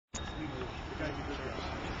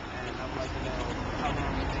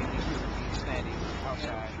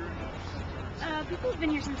People have been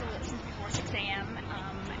here since before 6 a.m.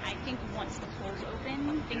 I think once the polls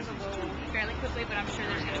open, things will go fairly quickly, but I'm sure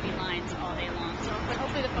there's going to be lines all day long. So, but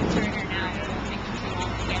hopefully the folks who are here now won't take too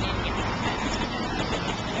long to get in and get in.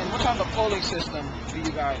 And what type of polling system are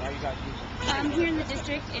you guys using? Here in the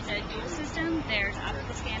district, it's a dual system. There's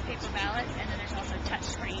optical scan paper ballots, and then there's also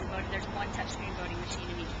touchscreen voting. There's one touchscreen voting machine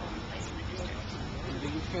in each polling place in the district. Do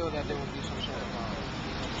you feel that there would be some sort of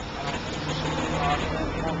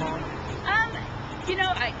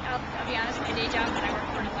I'll be honest, my day job, I work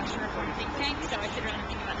for an election reform think tank, so I sit around and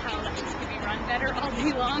think about how elections could be run better all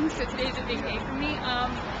day long, so today's a big day for me.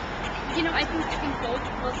 I think both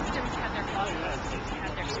systems have their positives,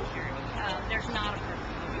 have their security. There's not a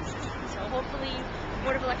perfect voting system, so hopefully the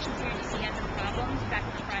Board of Elections here in DC has some problems back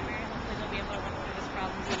in the primary. Hopefully they'll be able to work through those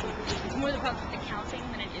problems. It's more the problem with the counting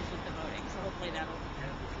than it is with the voting, so hopefully that'll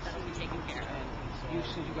be taken care of. You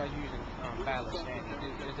guys using ballots,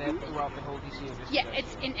 is that throughout the whole DC? Yeah,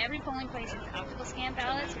 it's in every polling place. It's optical scan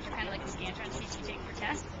ballots, which are kind of like the Scantrons you take for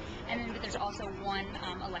tests, and then there's also one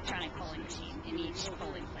electronic polling machine in each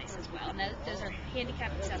polling place as well. And those are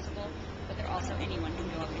handicap accessible, but they're also anyone can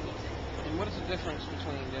go up and use it. And what is the difference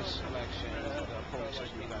between this election and the polling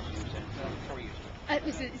system you guys used before you used it?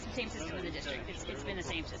 It's the same system in the district. It's been the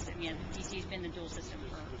same system. Yeah, DC's been the dual system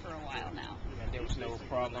for a while now. And there was no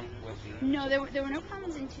problem with the... No, there were no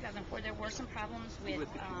problems in 2004. There were some problems with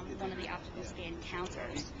one of the optical scan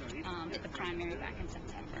counters at the primary back in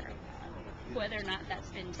September. Whether or not that's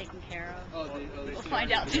been taken care of, we'll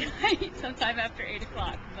find out tonight, sometime after 8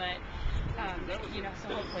 o'clock. But, so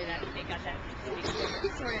hopefully that they got that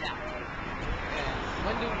sorted out.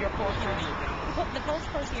 When do your polls close? The polls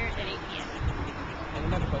close here at 8 p.m. And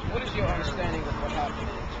another question, what is your understanding of what happened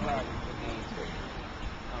in Chicago with the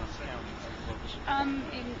county of votes?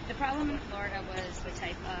 The problem in Florida was the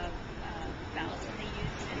type of ballots that they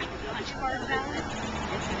used. They were punch card ballots,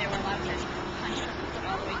 and so there were a lot of times people punch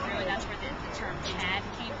all the way through, and that's where the term CAD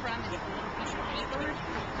came from. It's a little piece of paper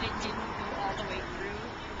that didn't go all the way through.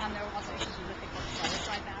 There were also issues with what they called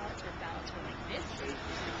butterfly ballots, where ballots were like this, two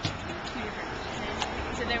different pieces.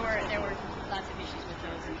 So there were lots of issues with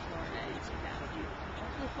those in Florida in 2000.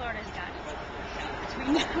 Hopefully Florida has gotten itself worked out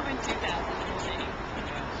between now and 2000. We'll see.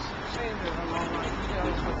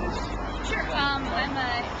 Sure. I'm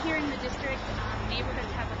here in the district.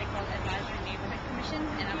 Neighborhoods have what they call advisory neighborhood commissions,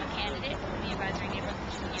 and I'm a candidate for the advisory neighborhood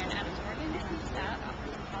commission here in Adams Morgan, and I'm just out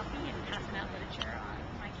offering some coffee and passing out literature on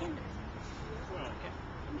my candidacy.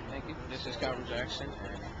 Thank you. This is Calvin Jackson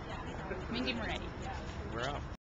and Mindy Moretti. We're out.